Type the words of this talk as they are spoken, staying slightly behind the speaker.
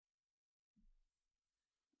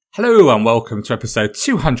Hello and welcome to episode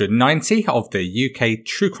 290 of the UK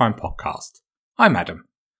True Crime Podcast. I'm Adam.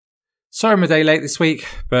 Sorry I'm a day late this week,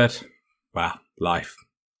 but, well, life.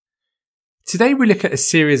 Today we look at a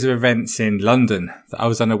series of events in London that I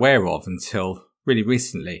was unaware of until really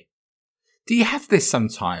recently. Do you have this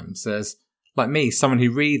sometimes? As, like me, someone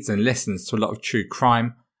who reads and listens to a lot of true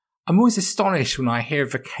crime, I'm always astonished when I hear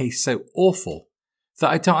of a case so awful that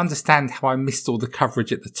I don't understand how I missed all the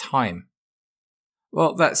coverage at the time.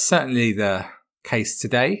 Well, that's certainly the case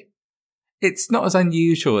today. It's not as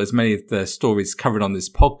unusual as many of the stories covered on this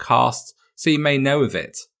podcast, so you may know of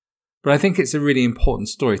it. But I think it's a really important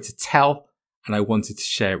story to tell, and I wanted to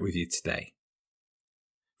share it with you today.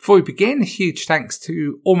 Before we begin, a huge thanks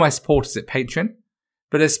to all my supporters at Patreon,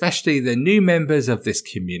 but especially the new members of this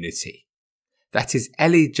community. That is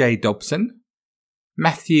Ellie J. Dobson,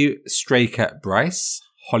 Matthew Straker Bryce,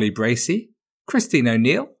 Holly Bracey, Christine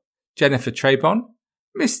O'Neill, Jennifer Trebon,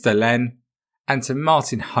 Mr. Len, and to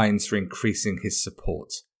Martin Hines for increasing his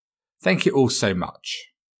support. Thank you all so much.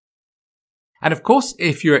 And of course,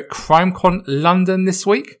 if you're at CrimeCon London this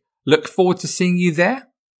week, look forward to seeing you there.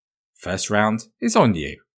 First round is on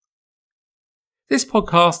you. This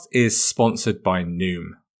podcast is sponsored by Noom.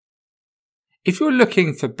 If you're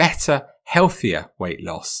looking for better, healthier weight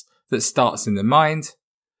loss that starts in the mind,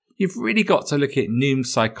 you've really got to look at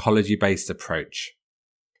Noom's psychology-based approach.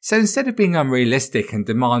 So instead of being unrealistic and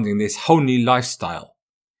demanding this whole new lifestyle,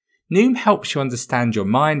 Noom helps you understand your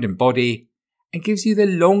mind and body and gives you the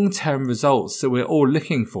long-term results that we're all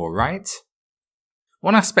looking for, right?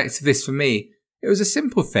 One aspect of this for me, it was a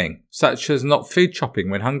simple thing, such as not food shopping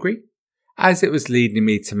when hungry, as it was leading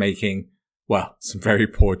me to making, well, some very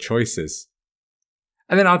poor choices.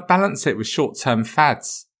 And then I'd balance it with short-term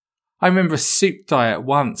fads. I remember a soup diet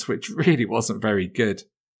once, which really wasn't very good.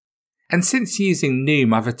 And since using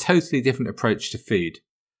Noom, I have a totally different approach to food.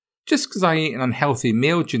 Just because I eat an unhealthy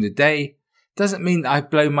meal during the day doesn't mean that I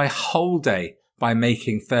blow my whole day by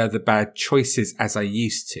making further bad choices as I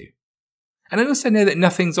used to. And I also know that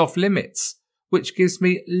nothing's off limits, which gives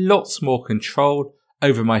me lots more control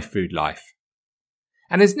over my food life.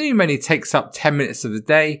 And as Noom only takes up 10 minutes of the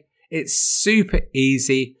day, it's super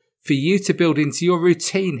easy for you to build into your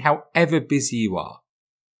routine however busy you are.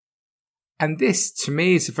 And this, to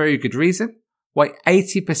me, is a very good reason why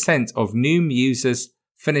 80% of Noom users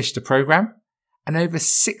finish the program and over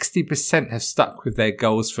 60% have stuck with their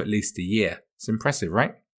goals for at least a year. It's impressive,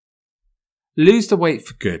 right? Lose the weight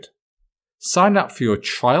for good. Sign up for your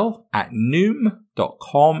trial at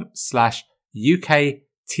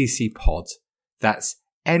noom.com/UKTCpod. That's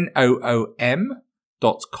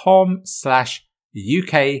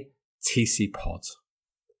noom.com/UKTCpod.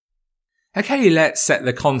 Okay, let's set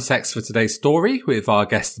the context for today's story with our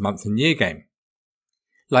Guess the Month and Year game.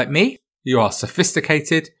 Like me, you are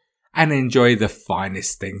sophisticated and enjoy the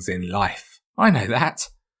finest things in life. I know that.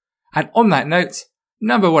 And on that note,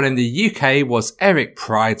 number 1 in the UK was Eric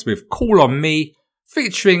Prydz with Call on Me,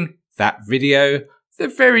 featuring that video, the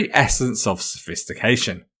very essence of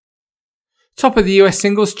sophistication. Top of the US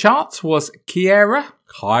singles chart was Kyra,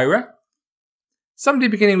 Somebody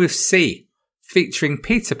Beginning with C, featuring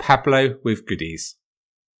Peter Pablo with Goodies.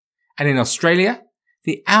 And in Australia,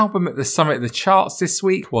 the album at the summit of the charts this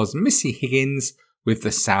week was Missy Higgins with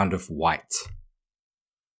The Sound of White.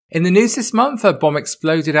 In the news this month, a bomb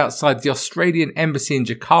exploded outside the Australian embassy in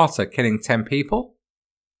Jakarta, killing 10 people.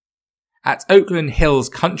 At Oakland Hills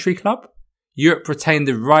Country Club, Europe retained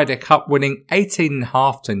the Ryder Cup, winning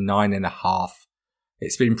 18.5 to 9.5.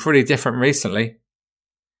 It's been pretty different recently.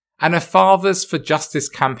 And a Fathers for Justice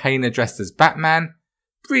campaigner dressed as Batman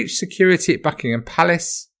breached security at Buckingham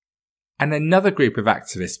Palace. And another group of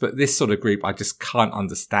activists, but this sort of group I just can't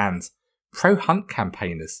understand. Pro-Hunt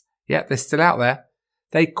campaigners. Yeah, they're still out there.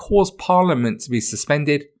 They caused Parliament to be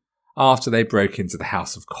suspended after they broke into the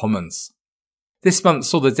House of Commons. This month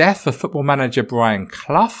saw the death of football manager Brian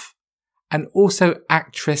Clough and also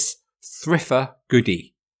actress Thrifa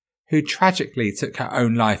Goody, who tragically took her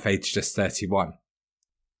own life aged just 31.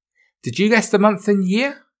 Did you guess the month and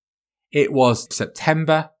year? It was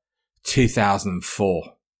September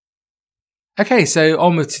 2004. Okay, so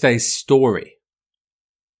on with today's story.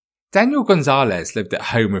 Daniel Gonzalez lived at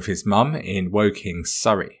home with his mum in Woking,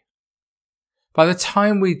 Surrey. By the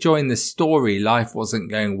time we joined the story, life wasn't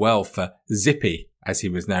going well for Zippy, as he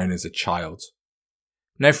was known as a child.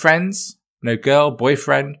 No friends, no girl,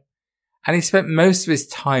 boyfriend, and he spent most of his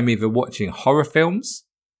time either watching horror films.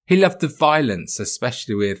 He loved the violence,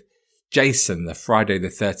 especially with Jason, the Friday the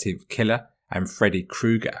 13th killer, and Freddy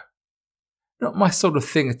Krueger. Not my sort of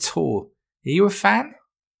thing at all. Are you a fan?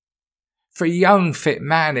 For a young, fit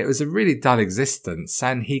man, it was a really dull existence,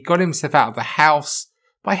 and he got himself out of the house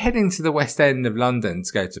by heading to the West End of London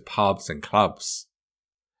to go to pubs and clubs.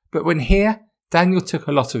 But when here, Daniel took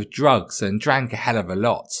a lot of drugs and drank a hell of a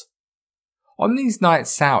lot. On these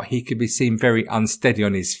nights out, he could be seen very unsteady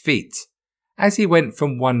on his feet as he went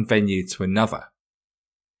from one venue to another.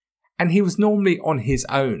 And he was normally on his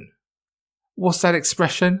own. What's that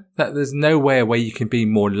expression? That there's nowhere where you can be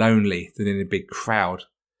more lonely than in a big crowd.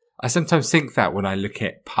 I sometimes think that when I look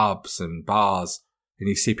at pubs and bars and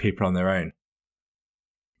you see people on their own.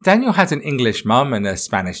 Daniel had an English mum and a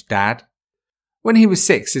Spanish dad. When he was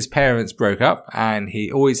 6, his parents broke up and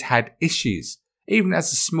he always had issues, even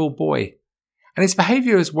as a small boy. And his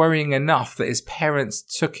behaviour was worrying enough that his parents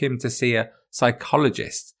took him to see a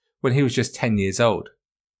psychologist when he was just 10 years old.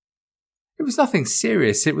 It was nothing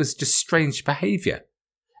serious, it was just strange behaviour,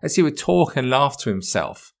 as he would talk and laugh to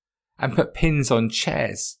himself and put pins on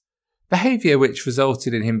chairs, behaviour which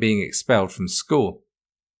resulted in him being expelled from school.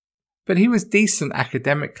 But he was decent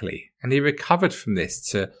academically and he recovered from this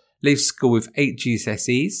to leave school with 8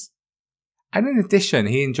 GCSEs. And in addition,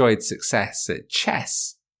 he enjoyed success at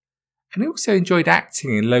chess and he also enjoyed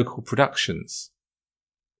acting in local productions.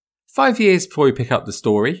 5 years before we pick up the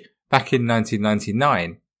story, back in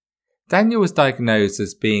 1999, Daniel was diagnosed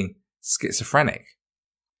as being schizophrenic.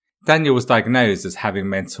 Daniel was diagnosed as having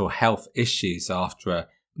mental health issues after a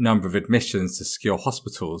number of admissions to secure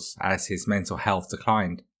hospitals as his mental health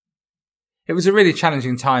declined. It was a really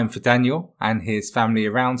challenging time for Daniel and his family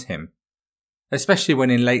around him, especially when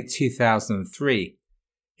in late 2003,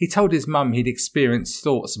 he told his mum he'd experienced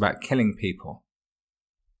thoughts about killing people.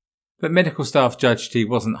 But medical staff judged he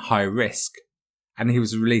wasn't high risk, and he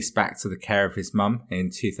was released back to the care of his mum in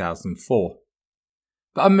 2004.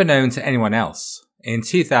 But unbeknown to anyone else, in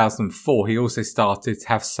 2004 he also started to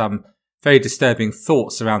have some very disturbing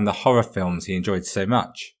thoughts around the horror films he enjoyed so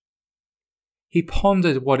much. He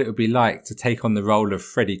pondered what it would be like to take on the role of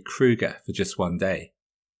Freddy Krueger for just one day,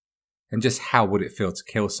 and just how would it feel to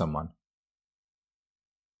kill someone.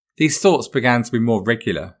 These thoughts began to be more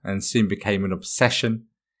regular and soon became an obsession,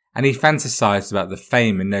 and he fantasized about the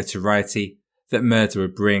fame and notoriety that murder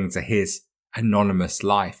would bring to his anonymous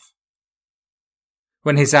life.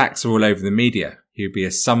 When his acts were all over the media, he would be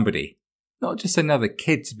a somebody, not just another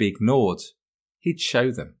kid to be ignored. He'd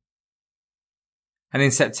show them. And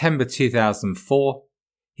in September 2004,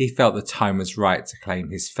 he felt the time was right to claim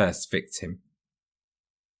his first victim.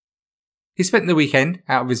 He spent the weekend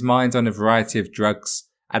out of his mind on a variety of drugs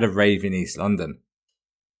at a rave in East London.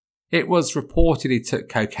 It was reported he took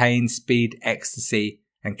cocaine, speed, ecstasy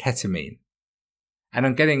and ketamine. And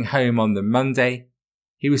on getting home on the Monday,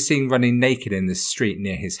 he was seen running naked in the street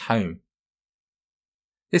near his home.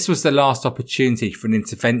 This was the last opportunity for an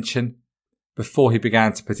intervention before he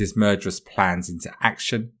began to put his murderous plans into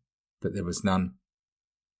action, but there was none.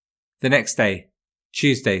 The next day,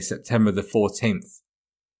 Tuesday, September the 14th,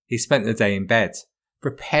 he spent the day in bed,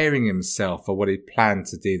 preparing himself for what he planned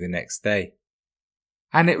to do the next day.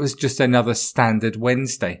 And it was just another standard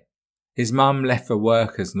Wednesday. His mum left for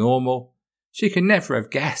work as normal. She could never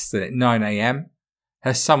have guessed that at 9 a.m,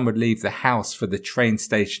 her son would leave the house for the train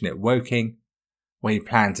station at Woking, where he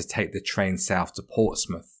planned to take the train south to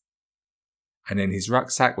Portsmouth. And in his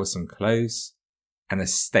rucksack were some clothes and a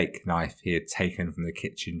steak knife he had taken from the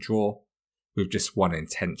kitchen drawer with just one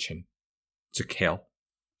intention: to kill.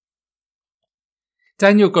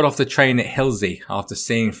 Daniel got off the train at Hilsey after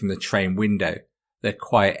seeing from the train window the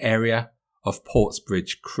quiet area of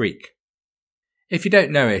Portsbridge Creek. If you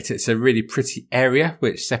don't know it, it's a really pretty area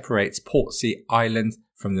which separates Portsea Island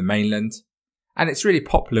from the mainland, and it's really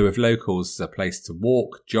popular with locals as a place to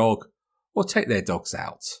walk, jog, or take their dogs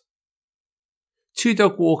out. 2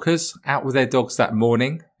 dog walkers out with their dogs that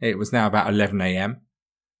morning, it was now about 11 a.m,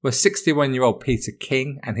 were 61-year-old Peter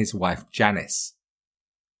King and his wife Janice.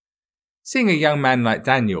 Seeing a young man like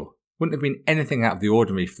Daniel wouldn't have been anything out of the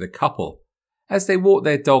ordinary for the couple as they walked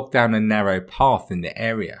their dog down a narrow path in the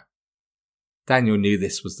area. Daniel knew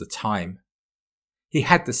this was the time. He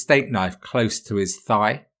had the steak knife close to his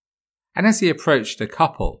thigh, and as he approached the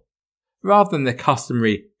couple, rather than the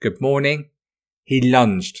customary good morning, he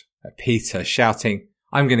lunged at Peter, shouting,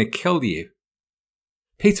 "I'm going to kill you."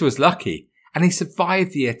 Peter was lucky, and he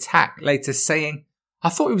survived the attack, later saying, "I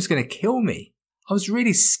thought he was going to kill me. I was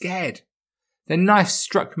really scared. The knife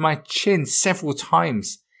struck my chin several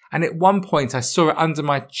times, and at one point I saw it under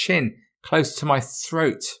my chin, close to my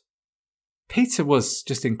throat." Peter was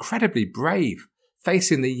just incredibly brave,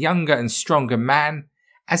 facing the younger and stronger man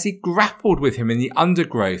as he grappled with him in the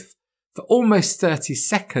undergrowth for almost 30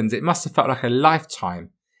 seconds. It must have felt like a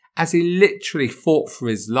lifetime as he literally fought for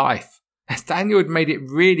his life as Daniel had made it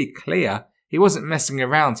really clear he wasn't messing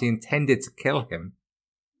around, he intended to kill him.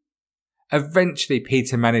 Eventually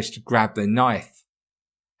Peter managed to grab the knife,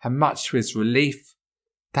 and much to his relief,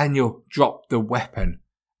 Daniel dropped the weapon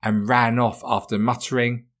and ran off after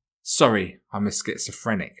muttering, "Sorry, I'm a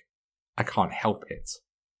schizophrenic. I can't help it."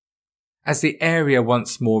 As the area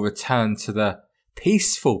once more returned to the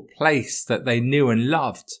peaceful place that they knew and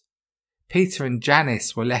loved, Peter and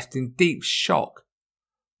Janice were left in deep shock,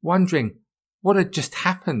 wondering what had just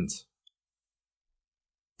happened.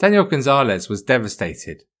 Daniel Gonzalez was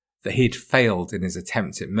devastated that he'd failed in his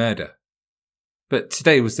attempt at murder. But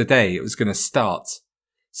today was the day it was going to start,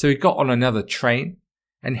 so he got on another train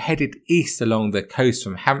and headed east along the coast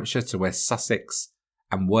from Hampshire to West Sussex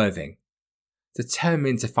and Worthing,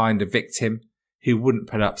 determined to find a victim who wouldn't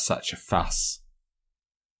put up such a fuss.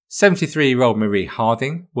 73-year-old Marie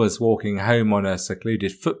Harding was walking home on a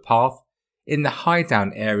secluded footpath in the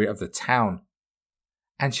Highdown area of the town,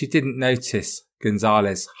 and she didn't notice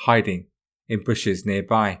Gonzalez hiding in bushes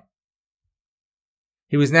nearby.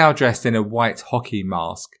 He was now dressed in a white hockey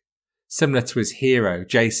mask, similar to his hero,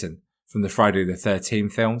 Jason, from the Friday the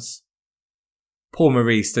 13th films. Poor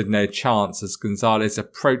Marie stood no chance as Gonzalez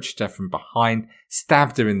approached her from behind,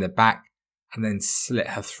 stabbed her in the back, and then slit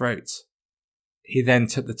her throat. He then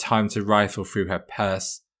took the time to rifle through her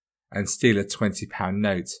purse and steal a £20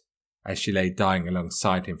 note as she lay dying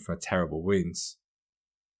alongside him from her terrible wounds.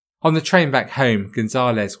 On the train back home,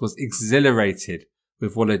 Gonzalez was exhilarated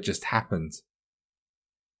with what had just happened.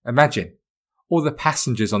 Imagine, all the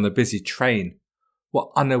passengers on the busy train were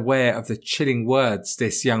unaware of the chilling words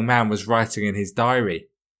this young man was writing in his diary.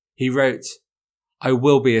 He wrote, "I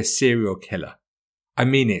will be a serial killer. I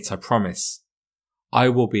mean it, I promise. I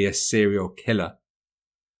will be a serial killer.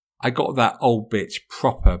 I got that old bitch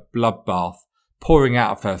proper bloodbath pouring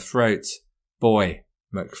out of her throat. Boy,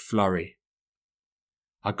 McFlurry."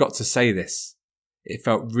 I got to say this. It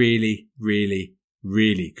felt really, really,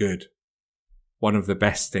 really good. One of the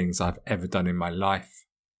best things I've ever done in my life.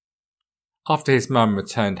 After his mum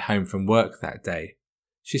returned home from work that day,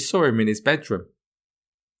 she saw him in his bedroom.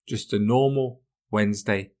 Just a normal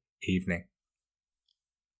Wednesday evening.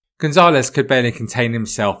 Gonzalez could barely contain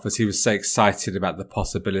himself as he was so excited about the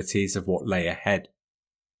possibilities of what lay ahead.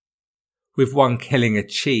 With one killing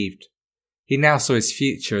achieved, he now saw his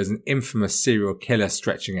future as an infamous serial killer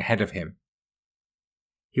stretching ahead of him.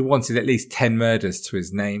 He wanted at least 10 murders to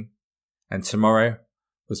his name, and tomorrow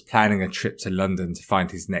was planning a trip to London to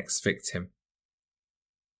find his next victim.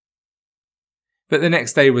 But the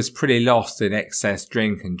next day was pretty lost in excess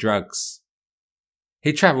drink and drugs.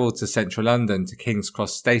 He travelled to central London to King's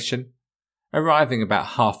Cross Station, arriving about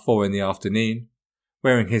 4:30 in the afternoon,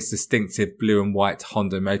 wearing his distinctive blue and white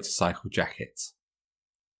Honda motorcycle jacket.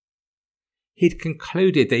 He'd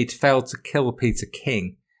concluded that he'd failed to kill Peter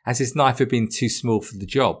King as his knife had been too small for the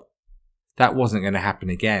job. That wasn't going to happen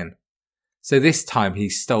again. So this time he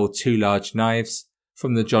stole 2 large knives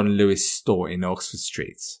from the John Lewis store in Oxford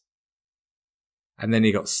Street. And then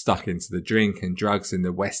he got stuck into the drink and drugs in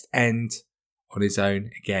the West End on his own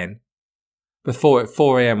again. Before at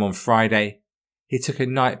 4 a.m. on Friday, he took a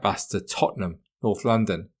night bus to Tottenham, North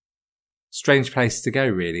London. Strange place to go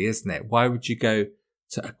really, isn't it? Why would you go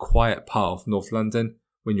to a quiet part of North London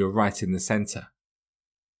when you're right in the centre?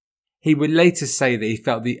 He would later say that he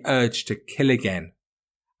felt the urge to kill again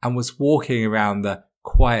and was walking around the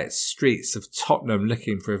quiet streets of Tottenham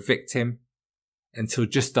looking for a victim until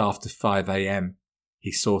just after 5 a.m.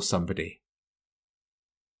 he saw somebody.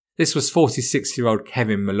 This was 46-year-old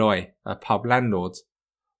Kevin Malloy, a pub landlord,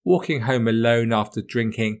 walking home alone after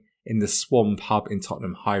drinking in the Swan pub in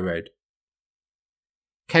Tottenham High Road.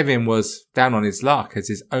 Kevin was down on his luck as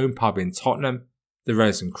his own pub in Tottenham, the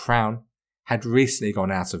Rose and Crown, had recently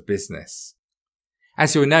gone out of business.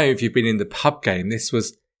 As you'll know if you've been in the pub game, this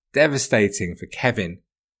was devastating for Kevin,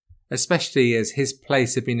 especially as his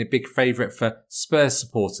place had been a big favourite for Spurs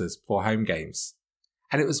supporters before home games.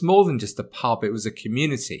 And it was more than just a pub, it was a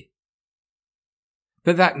community.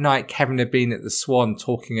 But that night Kevin had been at the Swan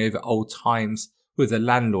talking over old times with the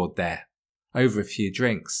landlord there, over a few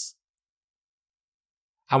drinks.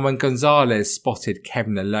 And when Gonzalez spotted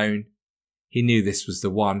Kevin alone, he knew this was the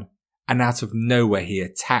one, and out of nowhere he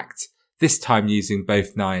attacked, this time using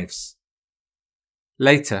both knives.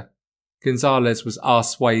 Later, Gonzalez was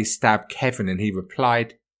asked why he stabbed Kevin and he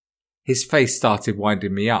replied, "His face started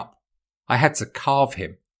winding me up. I had to carve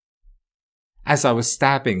him." As I was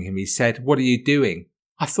stabbing him, he said, "What are you doing?"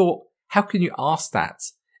 I thought, how can you ask that?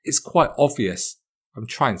 It's quite obvious. I'm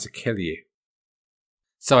trying to kill you.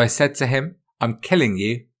 So I said to him, "I'm killing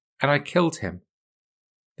you," and I killed him.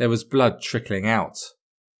 There was blood trickling out.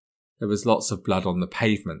 There was lots of blood on the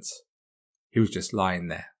pavement. He was just lying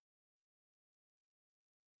there.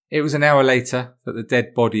 It was an hour later that the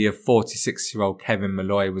dead body of 46-year-old Kevin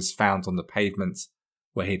Malloy was found on the pavement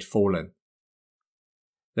where he'd fallen.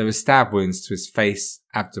 There were stab wounds to his face,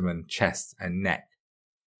 abdomen, chest and neck.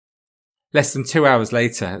 Less than 2 hours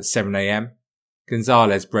later, at 7 a.m,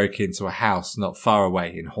 Gonzalez broke into a house not far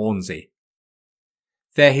away in Hornsey.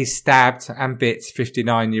 There he stabbed and bit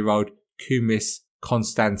 59-year-old Kumis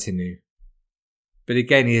Constantinou. But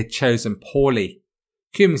again he had chosen poorly.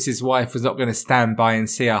 Kumis's wife was not going to stand by and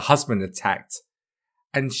see her husband attacked,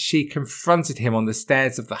 and she confronted him on the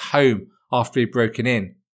stairs of the home after he'd broken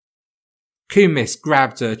in. Kumis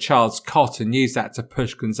grabbed her child's cot and used that to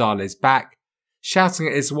push Gonzalez back, shouting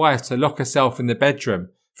at his wife to lock herself in the bedroom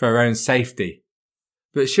for her own safety.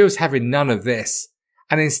 But she was having none of this,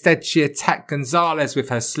 and instead she attacked Gonzalez with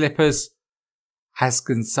her slippers as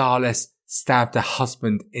Gonzalez stabbed her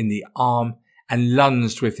husband in the arm and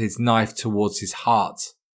lunged with his knife towards his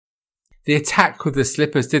heart. The attack with the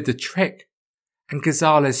slippers did the trick, and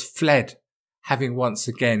Gonzalez fled, having once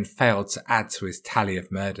again failed to add to his tally of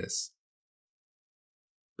murders.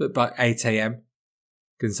 But by 8 a.m,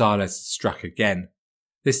 Gonzalez struck again,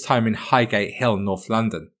 this time in Highgate Hill, North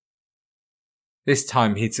London. This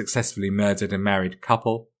time he'd successfully murdered a married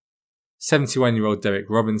couple, 71-year-old Derek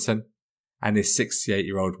Robinson and his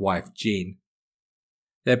 68-year-old wife Jean.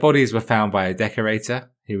 Their bodies were found by a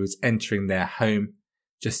decorator who was entering their home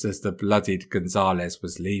just as the bloodied Gonzalez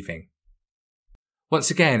was leaving. Once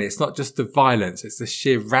again, it's not just the violence, it's the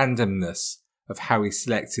sheer randomness of how he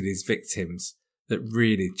selected his victims that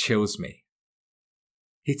really chills me.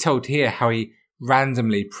 He told here how he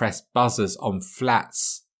randomly pressed buzzers on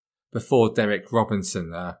flats before Derek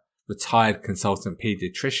Robinson, a retired consultant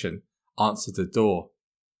paediatrician, answered the door.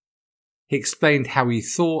 He explained how he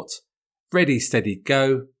thought, ready, steady,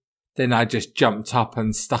 go, then I just jumped up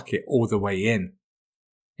and stuck it all the way in.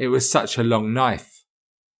 It was such a long knife.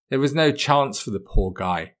 There was no chance for the poor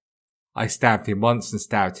guy. I stabbed him once and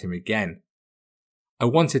stabbed him again. I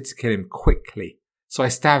wanted to kill him quickly, so I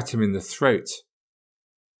stabbed him in the throat.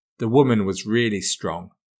 The woman was really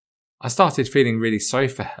strong. I started feeling really sorry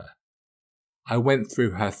for her. I went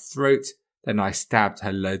through her throat, then I stabbed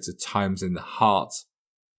her loads of times in the heart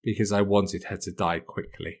because I wanted her to die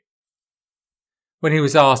quickly. When he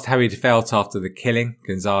was asked how he'd felt after the killing,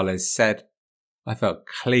 Gonzalez said, I felt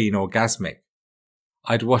clean, orgasmic.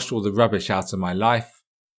 I'd washed all the rubbish out of my life.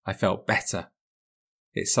 I felt better.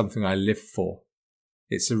 It's something I live for.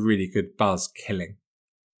 It's a really good buzz killing.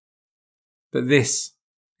 But this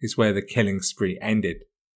is where the killing spree ended.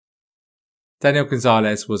 Daniel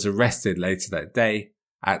Gonzalez was arrested later that day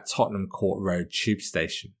at Tottenham Court Road tube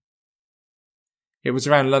station. It was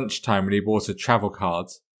around lunchtime when he bought a travel card,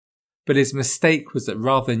 but his mistake was that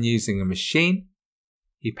rather than using a machine,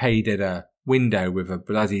 he paid at a window with a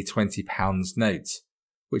bloody £20 note,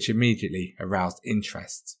 which immediately aroused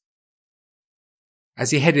interest.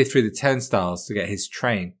 As he headed through the turnstiles to get his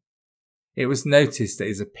train, it was noticed that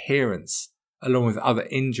his appearance, along with other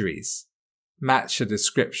injuries, matched the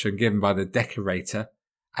description given by the decorator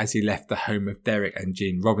as he left the home of Derek and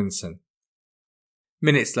Jean Robinson.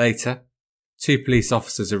 Minutes later, 2 police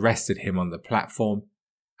officers arrested him on the platform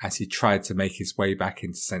as he tried to make his way back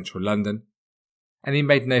into central London, and he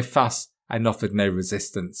made no fuss and offered no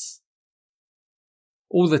resistance.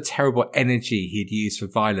 All the terrible energy he'd used for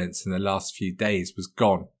violence in the last few days was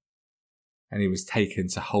gone, and he was taken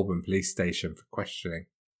to Holborn Police Station for questioning.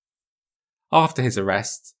 After his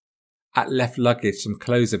arrest, at left luggage some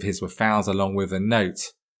clothes of his were found along with a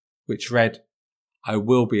note, which read, I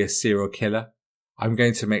will be a serial killer. I'm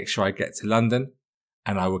going to make sure I get to London,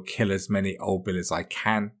 and I will kill as many old Bill as I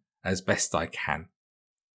can, as best I can.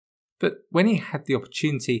 But when he had the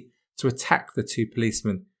opportunity to attack the 2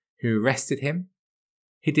 policemen who arrested him,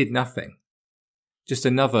 he did nothing. Just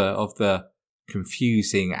another of the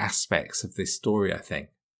confusing aspects of this story, I think.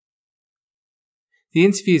 The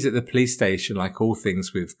interviews at the police station, like all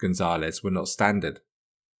things with Gonzalez, were not standard.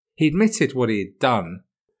 He admitted what he had done.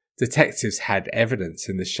 Detectives had evidence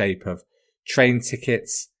in the shape of train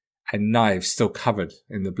tickets and knives still covered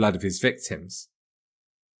in the blood of his victims.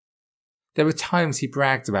 There were times he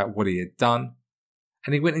bragged about what he had done,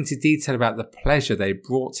 and he went into detail about the pleasure they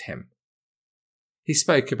brought him. He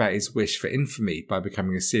spoke about his wish for infamy by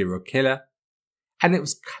becoming a serial killer, and it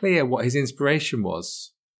was clear what his inspiration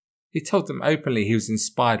was. He told them openly he was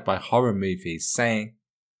inspired by horror movies, saying,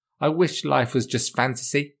 I wish life was just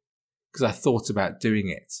fantasy, because I thought about doing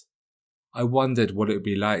it. I wondered what it would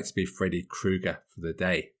be like to be Freddy Krueger for the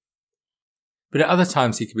day. But at other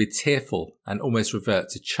times he could be tearful and almost revert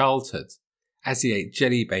to childhood, as he ate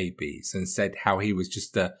jelly babies and said how he was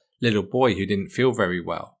just a little boy who didn't feel very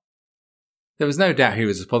well. There was no doubt he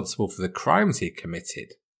was responsible for the crimes he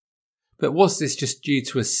committed. But was this just due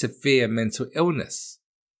to a severe mental illness?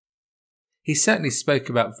 He certainly spoke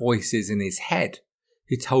about voices in his head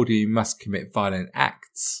who told him he must commit violent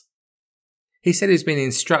acts. He said he was being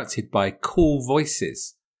instructed by cool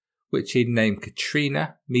voices, which he'd named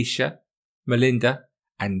Katrina, Misha, Melinda,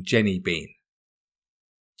 and Jenny Bean.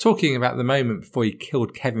 Talking about the moment before he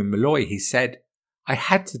killed Kevin Malloy, he said, "I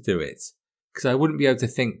had to do it, because I wouldn't be able to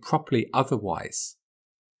think properly otherwise.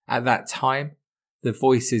 At that time, the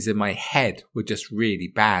voices in my head were just really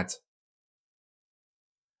bad."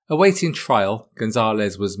 Awaiting trial,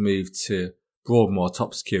 Gonzalez was moved to Broadmoor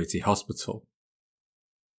Top Security Hospital.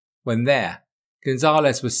 When there,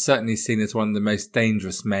 Gonzalez was certainly seen as one of the most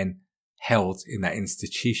dangerous men held in that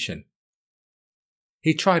institution.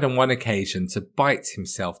 He tried on one occasion to bite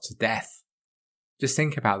himself to death. Just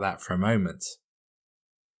think about that for a moment.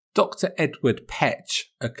 Dr. Edward Petch,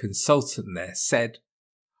 a consultant there, said,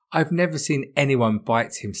 "I've never seen anyone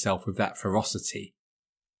bite himself with that ferocity."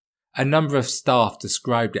 A number of staff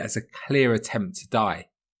described it as a clear attempt to die.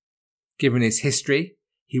 Given his history,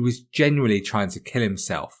 he was genuinely trying to kill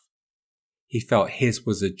himself. He felt his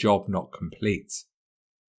was a job not complete.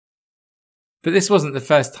 But this wasn't the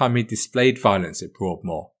first time he displayed violence at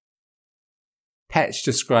Broadmoor. Petch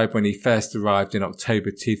described when he first arrived in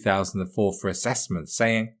October 2004 for assessment,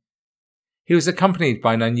 saying, "He was accompanied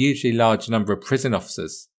by an unusually large number of prison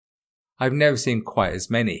officers. I've never seen quite as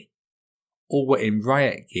many. All were in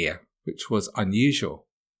riot gear, which was unusual."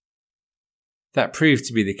 That proved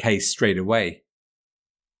to be the case straight away.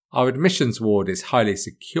 Our admissions ward is highly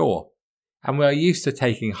secure, and we are used to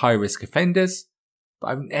taking high-risk offenders, but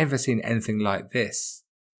I've never seen anything like this.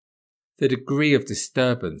 The degree of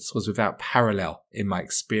disturbance was without parallel in my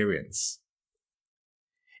experience.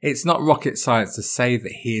 It's not rocket science to say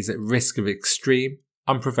that he is at risk of extreme,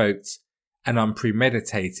 unprovoked, and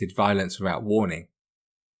unpremeditated violence without warning.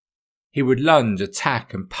 He would lunge,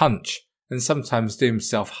 attack, and punch, and sometimes do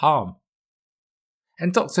himself harm.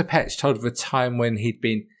 And Dr. Petch told of a time when he'd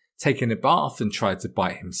been taking a bath and tried to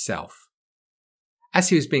bite himself. As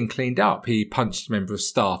he was being cleaned up, he punched a member of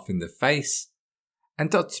staff in the face, and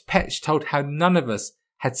Dr. Petch told how none of us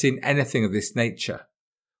had seen anything of this nature.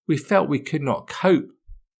 We felt we could not cope,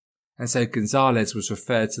 and so Gonzalez was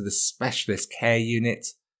referred to the Specialist Care Unit,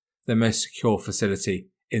 the most secure facility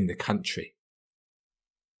in the country.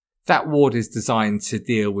 That ward is designed to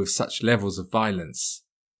deal with such levels of violence.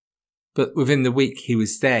 But within the week he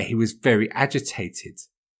was there, he was very agitated.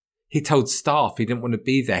 He told staff he didn't want to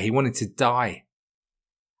be there, he wanted to die.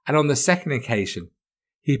 And on the second occasion,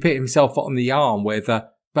 he bit himself on the arm where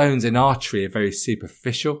the bones and artery are very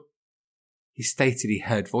superficial. He stated he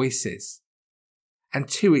heard voices. And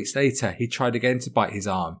 2 weeks later, he tried again to bite his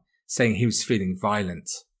arm, saying he was feeling violent.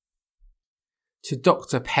 To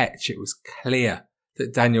Dr. Petch, it was clear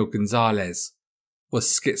that Daniel Gonzalez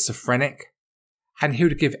was schizophrenic, and he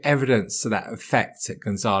would give evidence to that effect at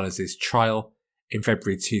Gonzalez's trial in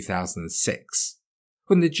February 2006,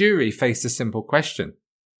 when the jury faced a simple question.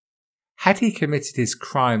 Had he committed his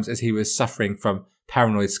crimes as he was suffering from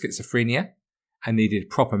paranoid schizophrenia and needed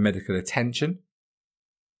proper medical attention?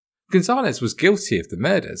 Gonzalez was guilty of the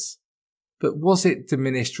murders, but was it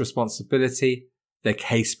diminished responsibility, the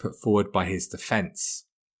case put forward by his defence?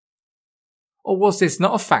 Or was this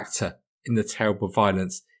not a factor in the terrible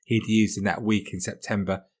violence he'd used in that week in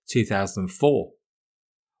September 2004?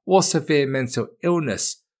 Was severe mental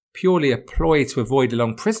illness purely a ploy to avoid a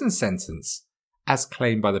long prison sentence, as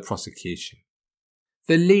claimed by the prosecution?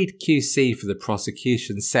 The lead QC for the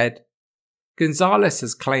prosecution said, "Gonzalez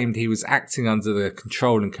has claimed he was acting under the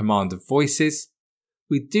control and command of voices.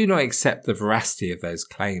 We do not accept the veracity of those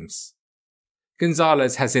claims.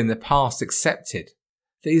 Gonzalez has in the past accepted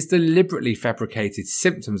that he's deliberately fabricated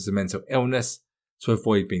symptoms of mental illness to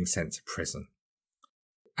avoid being sent to prison."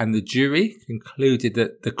 And the jury concluded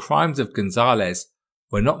that the crimes of Gonzalez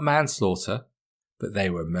were not manslaughter, but they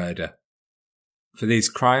were murder. For these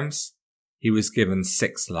crimes, he was given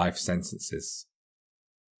 6 life sentences.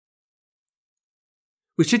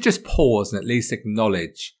 We should just pause and at least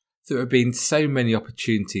acknowledge that there have been so many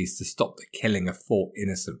opportunities to stop the killing of 4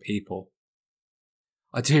 innocent people.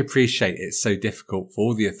 I do appreciate it's so difficult for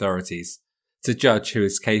all the authorities to judge who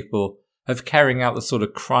is capable of carrying out the sort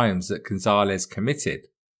of crimes that Gonzalez committed.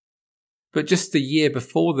 But just a year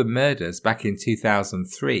before the murders, back in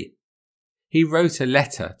 2003, he wrote a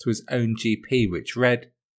letter to his own GP which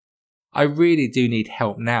read, "I really do need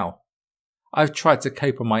help now. I've tried to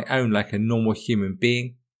cope on my own like a normal human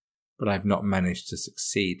being, but I've not managed to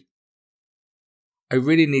succeed." I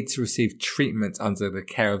really need to receive treatment under the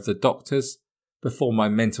care of the doctors before my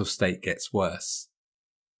mental state gets worse.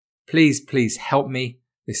 Please help me.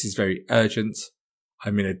 This is very urgent.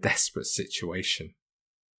 I'm in a desperate situation.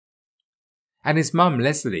 And his mum,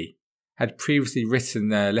 Leslie, had previously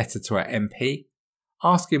written a letter to her MP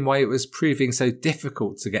asking why it was proving so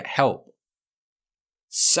difficult to get help.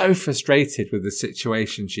 So frustrated with the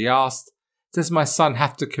situation, she asked, "Does my son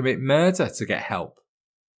have to commit murder to get help?"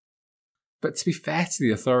 But to be fair to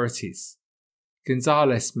the authorities,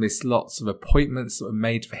 Gonzalez missed lots of appointments that were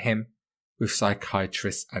made for him with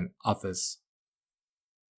psychiatrists and others.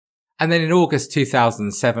 And then in August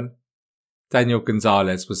 2007, Daniel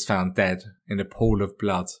Gonzalez was found dead in a pool of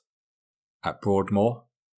blood at Broadmoor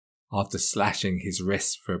after slashing his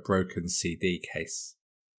wrist for a broken CD case.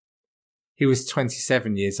 He was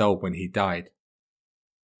 27 years old when he died.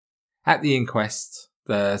 At the inquest,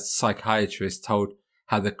 the psychiatrist told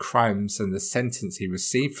how the crimes and the sentence he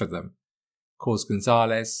received for them caused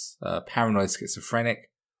Gonzalez, a paranoid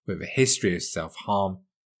schizophrenic with a history of self-harm,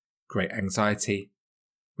 great anxiety,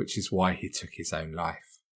 which is why he took his own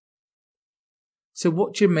life. So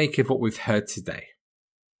what do you make of what we've heard today?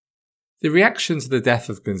 The reaction to the death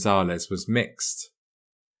of Gonzalez was mixed.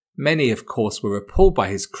 Many, of course, were appalled by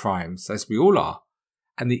his crimes, as we all are,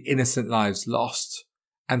 and the innocent lives lost,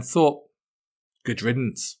 and thought, good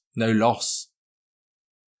riddance, no loss.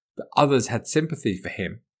 But others had sympathy for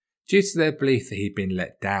him due to their belief that he'd been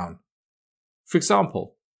let down. For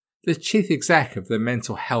example, the chief exec of the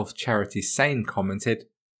mental health charity SANE commented,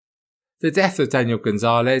 "The death of Daniel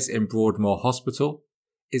Gonzalez in Broadmoor Hospital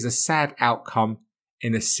is a sad outcome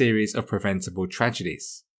in a series of preventable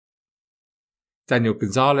tragedies. Daniel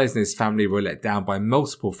Gonzalez and his family were let down by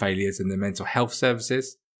multiple failures in the mental health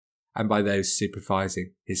services and by those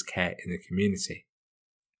supervising his care in the community."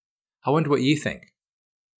 I wonder what you think.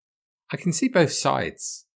 I can see both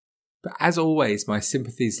sides, but as always, my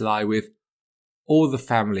sympathies lie with all the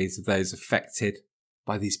families of those affected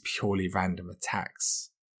by these purely random attacks.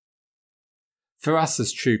 For us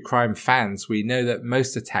as true crime fans, we know that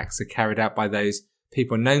most attacks are carried out by those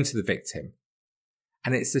people known to the victim.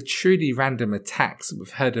 And it's the truly random attacks that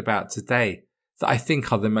we've heard about today that I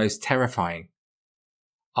think are the most terrifying.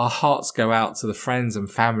 Our hearts go out to the friends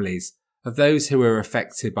and families of those who were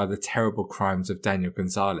affected by the terrible crimes of Daniel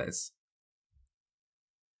Gonzalez.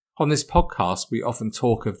 On this podcast, we often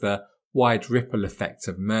talk of the wide ripple effect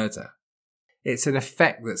of murder. It's an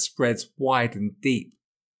effect that spreads wide and deep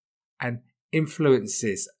and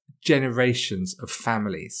influences generations of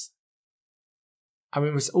families. And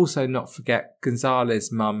we must also not forget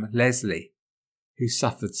Gonzalez's mum, Leslie, who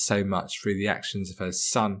suffered so much through the actions of her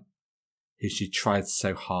son, who she tried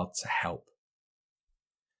so hard to help.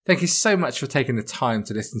 Thank you so much for taking the time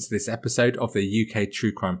to listen to this episode of the UK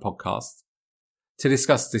True Crime Podcast. To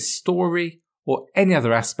discuss this story or any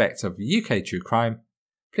other aspect of UK True Crime,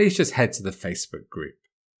 please just head to the Facebook group.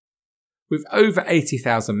 With over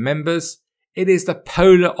 80,000 members, it is the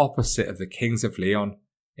polar opposite of the Kings of Leon.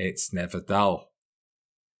 It's never dull.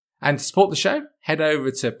 And to support the show, head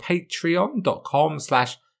over to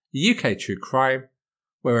patreon.com/UKTrueCrime,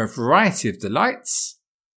 where a variety of delights,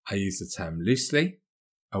 I use the term loosely,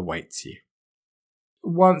 awaits you.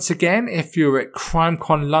 Once again, if you're at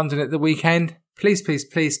CrimeCon London at the weekend, please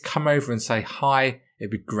come over and say hi.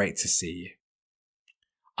 It'd be great to see you.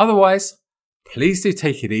 Otherwise, please do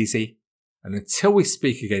take it easy. And until we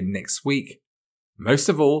speak again next week, most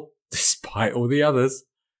of all, despite all the others,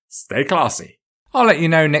 stay classy. I'll let you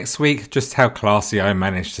know next week just how classy I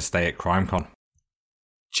managed to stay at CrimeCon.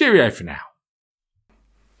 Cheerio for now.